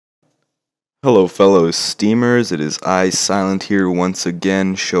Hello fellow Steamers, it is I, Silent, here once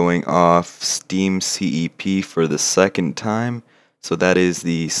again showing off Steam CEP for the second time. So that is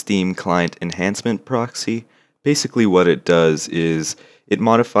the Steam Client Enhancement Proxy. Basically what it does is it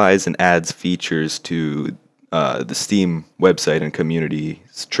modifies and adds features to the Steam website and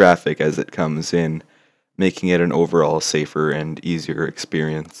community's traffic as it comes in, making it an overall safer and easier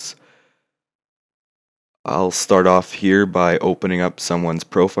experience. I'll start off here by opening up someone's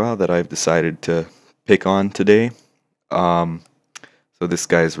profile that I've decided to pick on today. Um, so this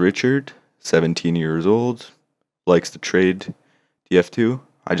guy's Richard, 17 years old, likes to trade TF2.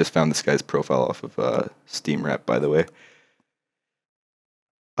 I just found this guy's profile off of Steam Rep, by the way.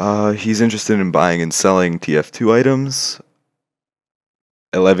 He's interested in buying and selling TF2 items.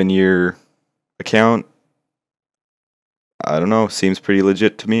 11-year account. I don't know, seems pretty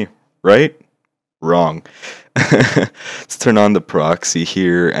legit to me, right? Wrong. Let's turn on the proxy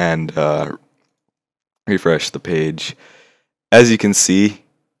here and refresh the page. As you can see,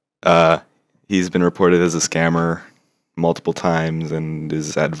 he's been reported as a scammer multiple times and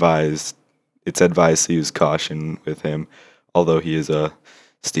it's advised to use caution with him, although he is a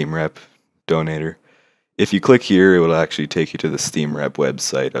Steam Rep donator. If you click here, it will actually take you to the Steam Rep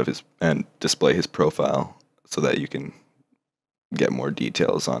website of his and display his profile so that you can get more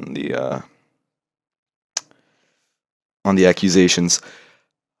details on the accusations.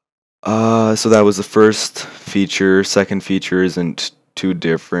 So that was the first feature. Second feature isn't too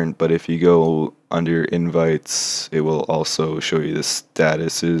different, but if you go under invites, it will also show you the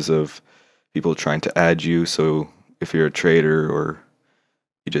statuses of people trying to add you. So if you're a trader or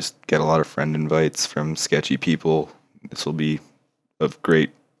you just get a lot of friend invites from sketchy people, this will be of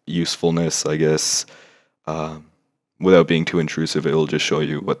great usefulness, I guess. Without being too intrusive, it will just show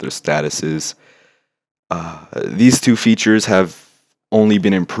you what their status is. These two features have only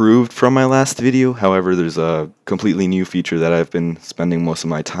been improved from my last video. However, there's a completely new feature that I've been spending most of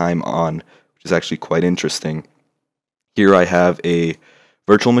my time on, which is actually quite interesting. Here I have a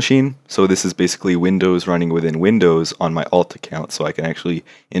virtual machine. So this is basically Windows running within Windows on my alt account, so I can actually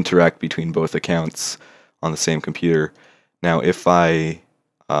interact between both accounts on the same computer. Now, if I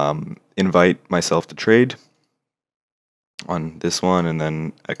invite myself to trade on this one and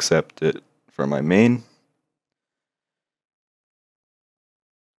then accept it from my main,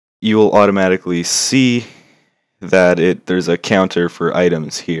 you will automatically see that there's a counter for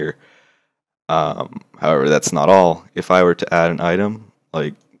items here. However, that's not all. If I were to add an item,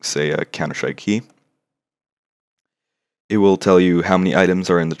 like say a Counter-Strike key, it will tell you how many items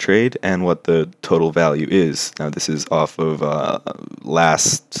are in the trade and what the total value is. Now this is off of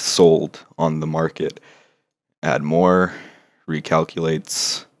last sold on the market. Add more,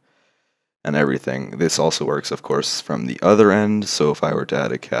 recalculates, and everything. This also works, of course, from the other end. So if I were to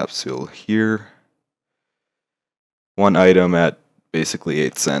add a capsule here, one item at basically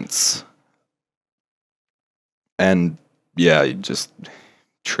 8 cents. And yeah, you just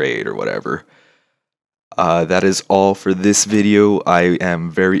trade or whatever. That is all for this video. I am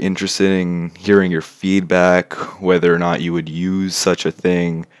very interested in hearing your feedback, whether or not you would use such a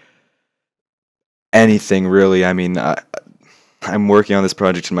thing. Anything really. I mean, I'm working on this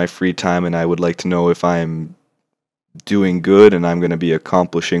project in my free time, and I would like to know if I'm doing good and I'm going to be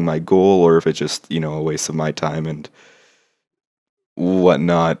accomplishing my goal, or if it's just, a waste of my time and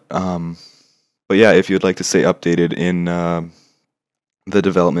whatnot. But yeah, if you'd like to stay updated in the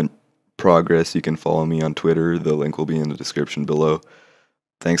development progress, you can follow me on Twitter. The link will be in the description below.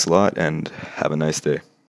 Thanks a lot, and have a nice day.